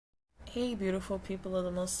Hey, beautiful people of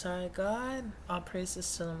the Most High God. All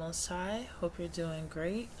praises to the Most High. Hope you're doing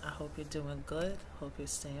great. I hope you're doing good. Hope you're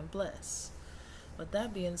staying blessed. With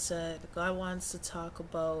that being said, God wants to talk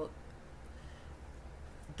about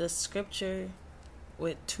the scripture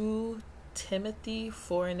with 2 Timothy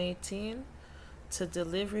 4 and 18 to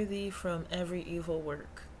deliver thee from every evil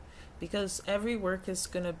work. Because every work is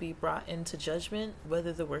going to be brought into judgment,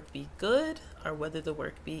 whether the work be good or whether the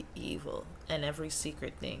work be evil, and every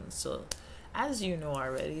secret thing. So, as you know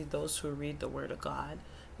already, those who read the Word of God,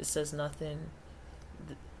 it says nothing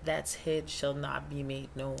that's hid shall not be made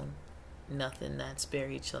known. Nothing that's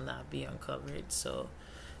buried shall not be uncovered. So,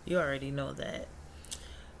 you already know that.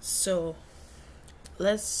 So,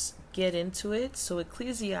 let's get into it. So,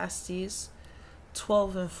 Ecclesiastes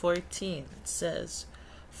 12 and 14 says,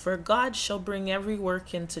 "For God shall bring every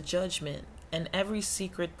work into judgment, and every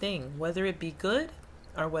secret thing, whether it be good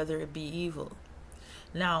or whether it be evil."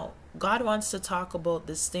 Now, God wants to talk about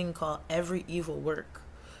this thing called every evil work,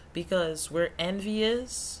 because where envy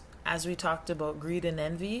is, as we talked about greed and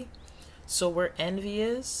envy, so where envy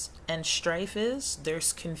is and strife is,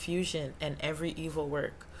 there's confusion and every evil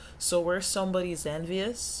work. So where somebody's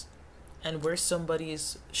envious and where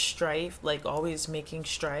somebody's strife, like always making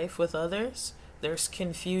strife with others, there's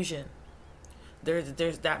confusion.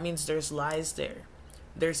 There's that means there's lies there.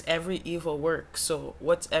 There's every evil work. So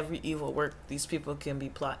what's every evil work? These people can be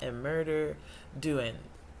plotting murder, doing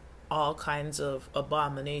all kinds of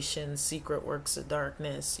abominations, secret works of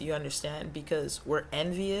darkness. You understand? Because where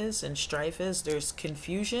envy is and strife is, there's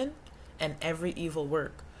confusion and every evil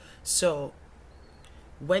work. So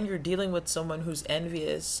when you're dealing with someone who's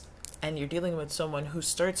envious and you're dealing with someone who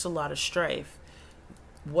starts a lot of strife,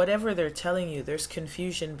 whatever they're telling you, there's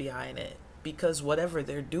confusion behind it, because whatever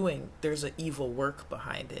they're doing, there's an evil work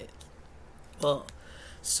behind it. Well,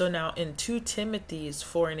 so now in 2 Timothy's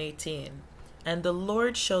 4 and 18, "And the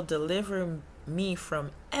Lord shall deliver me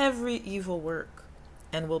from every evil work,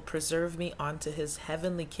 and will preserve me unto his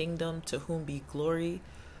heavenly kingdom, to whom be glory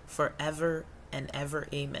forever and ever.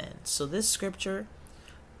 Amen." So this scripture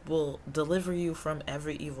will deliver you from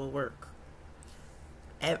every evil work.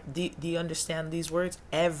 Do you understand these words?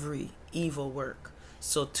 Every evil work.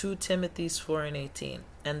 So 2 Timothy's 4 and 18.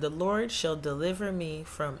 "And the Lord shall deliver me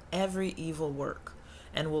from every evil work,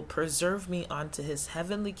 and will preserve me unto his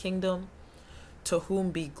heavenly kingdom, to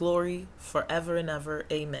whom be glory forever and ever.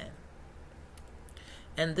 Amen."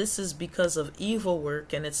 And this is because of evil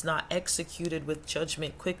work, and it's not executed with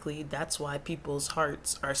judgment quickly. That's why people's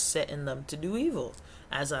hearts are set in them to do evil,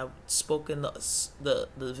 as I spoke in the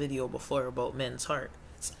video before about men's heart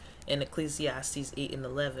in Ecclesiastes 8 and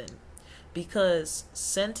 11. Because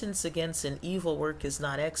sentence against an evil work is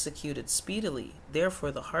not executed speedily,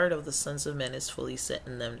 therefore the heart of the sons of men is fully set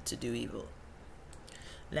in them to do evil.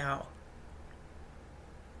 Now,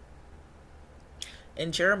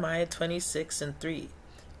 in Jeremiah 26 and 3,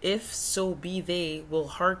 "If so be they will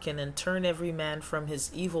hearken and turn every man from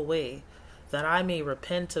his evil way, that I may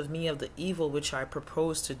repent of me of the evil which I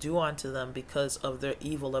propose to do unto them because of their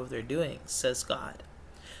evil of their doing, says God."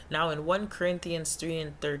 Now in 1 Corinthians 3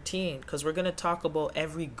 and 13, because we're going to talk about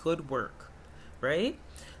every good work, right?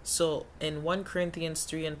 So in 1 Corinthians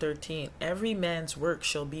 3 and 13, "Every man's work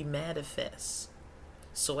shall be manifest."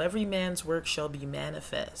 So every man's work shall be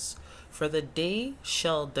manifest. "For the day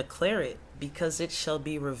shall declare it, because it shall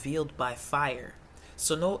be revealed by fire."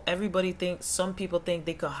 So no, everybody thinks, some people think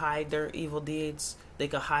they could hide their evil deeds, they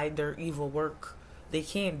could hide their evil work. They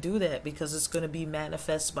can't do that, because it's going to be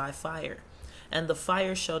manifest by fire. "And the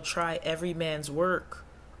fire shall try every man's work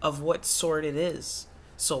of what sort it is."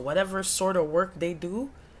 So whatever sort of work they do,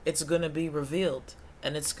 it's going to be revealed,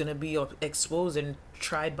 and it's going to be exposed and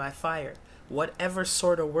tried by fire. Whatever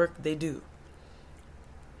sort of work they do.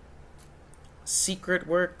 Secret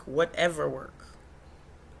work, whatever work.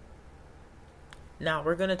 Now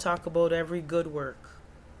we're going to talk about every good work.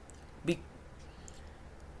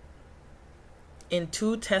 In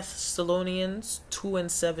 2 Thessalonians 2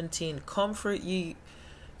 and 17, "Comfort ye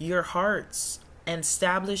your hearts, and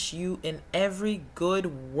establish you in every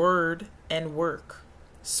good word and work."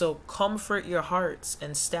 So comfort your hearts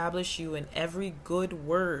and establish you in every good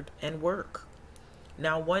word and work.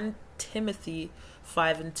 Now 1 Timothy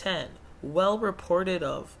 5 and 10, "Well reported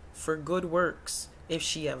of for good works, if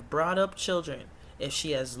she have brought up children, if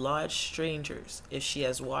she has lodged strangers, if she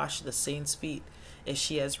has washed the saints' feet, if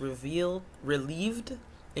she has relieved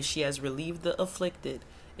the afflicted,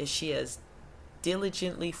 if she has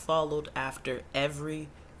diligently followed after every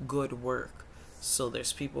good work." So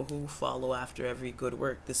there's people who follow after every good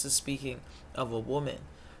work. This is speaking of a woman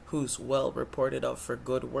who's well reported of for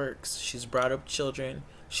good works. She's brought up children,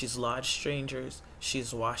 She's lodged strangers.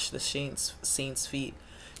 She's washed the saints' feet.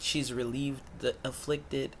 She's relieved the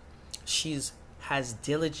afflicted. She's has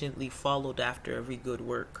diligently followed after every good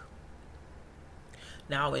work.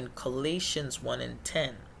 Now in Galatians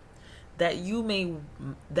 1:10, that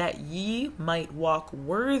ye might walk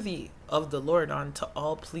worthy of the Lord unto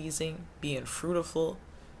all pleasing, being fruitful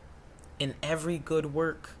in every good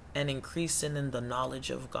work and increasing in the knowledge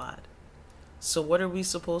of God. So what are we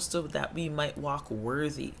supposed to? That we might walk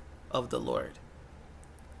worthy of the Lord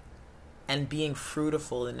and being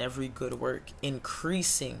fruitful in every good work,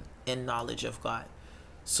 increasing in knowledge of God.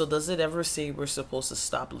 So does it ever say we're supposed to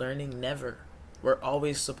stop learning? Never. We're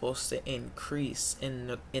always supposed to increase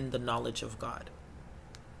in the knowledge of God.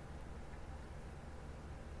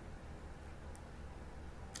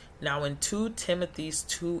 Now in 2 Timothy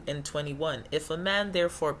 2:21, if a man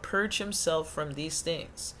therefore purge himself from these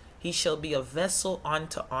things, he shall be a vessel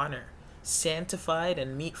unto honor, sanctified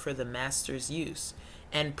and meet for the master's use,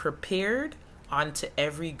 and prepared unto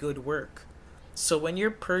every good work. So when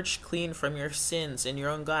you're purged clean from your sins and your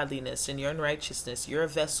ungodliness and your unrighteousness, you're a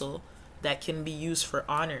vessel that can be used for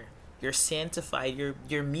honor. You're sanctified.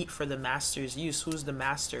 You're meet for the master's use. Who's the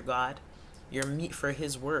master? God. You're meet for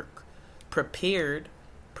his work. Prepared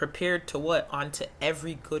to what? Unto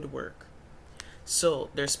every good work. So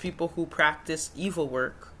there's people who practice evil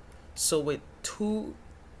work. So with 2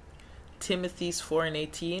 Timothy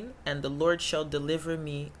 4:18, and the Lord shall deliver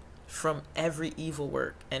me from every evil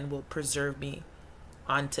work and will preserve me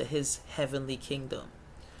unto his heavenly kingdom,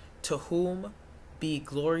 to whom be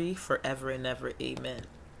glory forever and ever. Amen.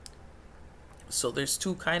 So there's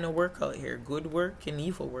two kind of work out here, good work and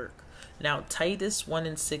evil work. Now Titus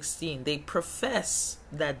 1:16, they profess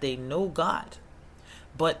that they know God,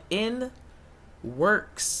 but in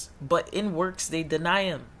works they deny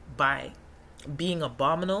him by being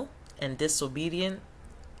abominable and disobedient,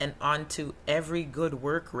 and unto every good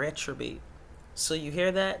work reprobate. So you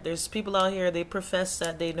hear that? There's people out here, they profess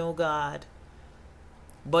that they know God,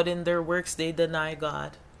 but in their works they deny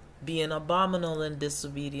God, being abominable and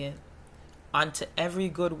disobedient. Unto every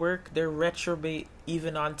good work they're reprobate,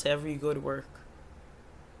 even unto every good work.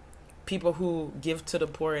 People who give to the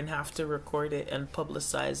poor and have to record it and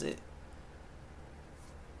publicize it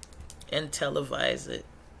and televise it.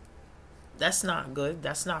 That's not good.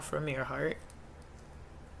 That's not from your heart.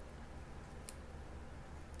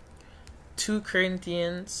 2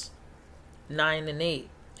 Corinthians 9:8.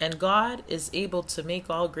 And God is able to make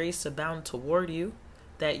all grace abound toward you,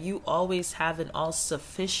 that you always having all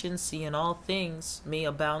sufficiency in all things may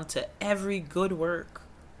abound to every good work.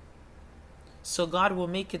 So God will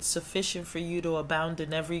make it sufficient for you to abound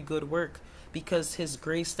in every good work because his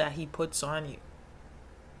grace that he puts on you.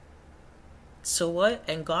 So what?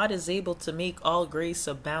 And God is able to make all grace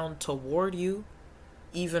abound toward you,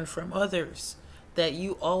 even from others, that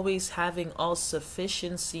you always having all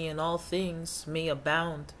sufficiency in all things may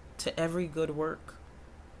abound to every good work.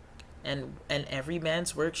 And every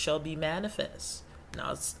man's work shall be manifest.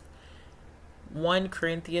 Now it's 1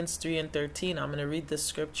 Corinthians 3:13. I'm going to read the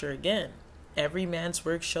scripture again. Every man's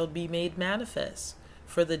work shall be made manifest,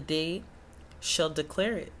 for the day shall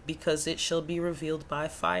declare it, because it shall be revealed by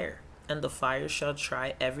fire, and the fire shall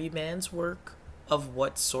try every man's work of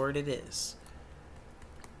what sort it is.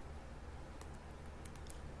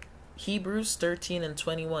 Hebrews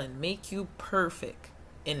 13:21. Make you perfect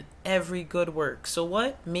in every good work. So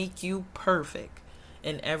what? Make you perfect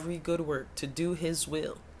in every good work, to do his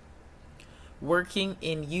will, working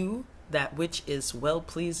in you that which is well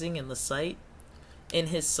pleasing in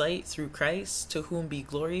his sight through Christ, to whom be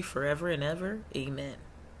glory forever and ever. Amen.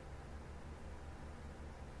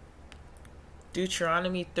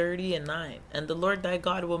 Deuteronomy 30:9. And the Lord thy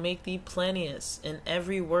God will make thee plenteous in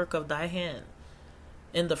every work of thy hand,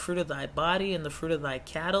 in the fruit of thy body, in the fruit of thy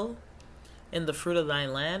cattle, in the fruit of thy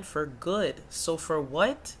land, for good. So for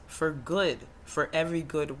what? For good. For every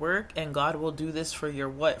good work. And God will do this for your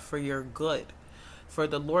what? For your good. For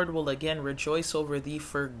the Lord will again rejoice over thee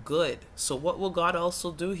for good. So what will God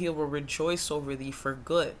also do? He will rejoice over thee for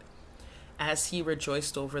good, as he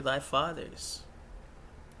rejoiced over thy fathers.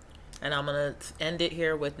 And I'm going to end it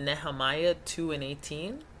here with Nehemiah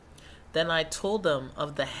 2:18. Then I told them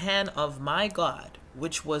of the hand of my God,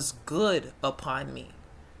 which was good upon me.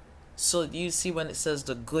 So you see, when it says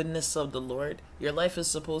the goodness of the Lord, your life is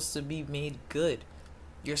supposed to be made good.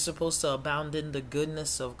 You're supposed to abound in the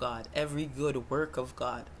goodness of God, every good work of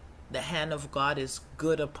God. The hand of God is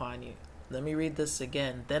good upon you. Let me read this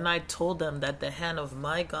again. Then I told them that the hand of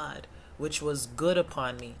my God, which was good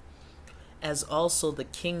upon me, as also the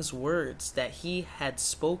king's words that he had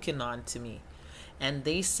spoken unto me, And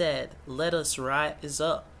they said, let us rise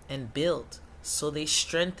up and build. So they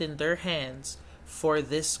strengthened their hands for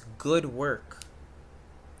this good work.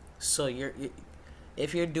 So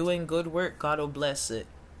if you're doing good work, God will bless it.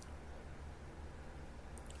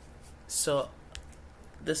 So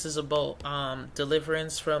this is about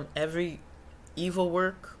deliverance from every evil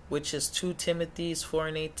work, which is 2 Timothy's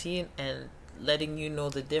 4:18, and letting you know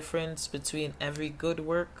the difference between every good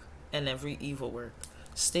work and every evil work.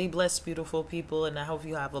 Stay blessed, beautiful people, and I hope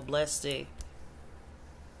you have a blessed day.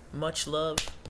 Much love.